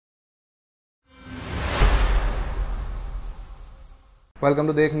Welcome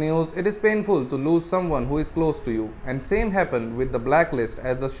to Dekh News. It is painful to lose someone who is close to you, and same happened with the Blacklist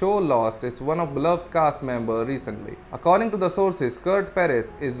as the show lost its one of beloved cast member recently. According to the sources,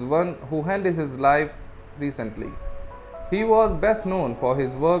 Perez is one who ended his life recently. He was best known for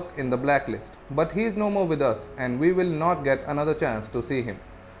his work in the Blacklist, but he is no more with us and we will not get another chance to see him.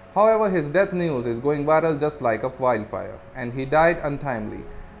 However, his death news is going viral just like a wildfire, and he died untimely.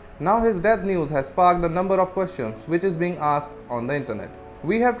 Now his death news has sparked a number of questions which is being asked on the internet.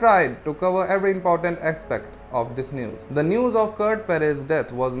 We have tried to cover every important aspect of this news. The news of Perez's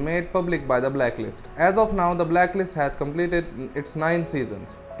death was made public by the Blacklist. As of now, the Blacklist had completed its 9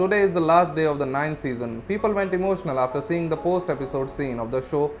 seasons. Today is the last day of the 9th season. People went emotional after seeing the post-episode scene of the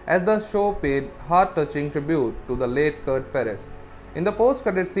show, as the show paid heart-touching tribute to the late Perez. In the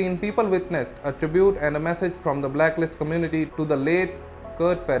post-credit scene, people witnessed a tribute and a message from the Blacklist community to the late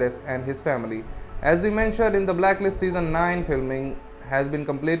Perez and his family. As we mentioned, in the Blacklist season 9 filming has been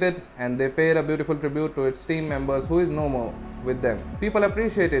completed and they paid a beautiful tribute to its team members who is no more with them. People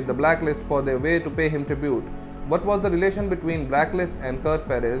appreciated the Blacklist for their way to pay him tribute. What was the relation between Blacklist and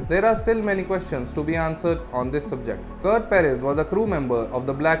Perez? There are still many questions to be answered on this subject. Perez was a crew member of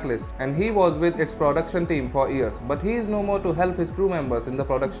the Blacklist and he was with its production team for years, but he is no more to help his crew members in the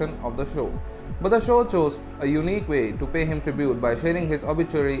production of the show. But the show chose a unique way to pay him tribute by sharing his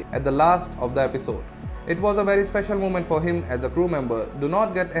obituary at the last of the episode. It was a very special moment for him as a crew member do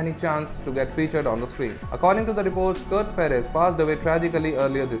not get any chance to get featured on the screen. According to the reports, Perez passed away tragically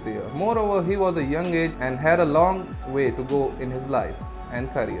earlier this year. Moreover, he was a young age and had a long way to go in his life and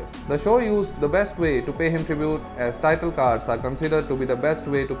career. The show used the best way to pay him tribute, as title cards are considered to be the best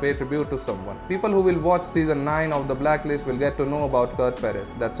way to pay tribute to someone. People who will watch season 9 of the Blacklist will get to know about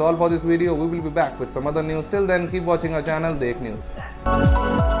Perez. That's all for this video. We will be back with some other news. Till then, keep watching our channel Dekh News.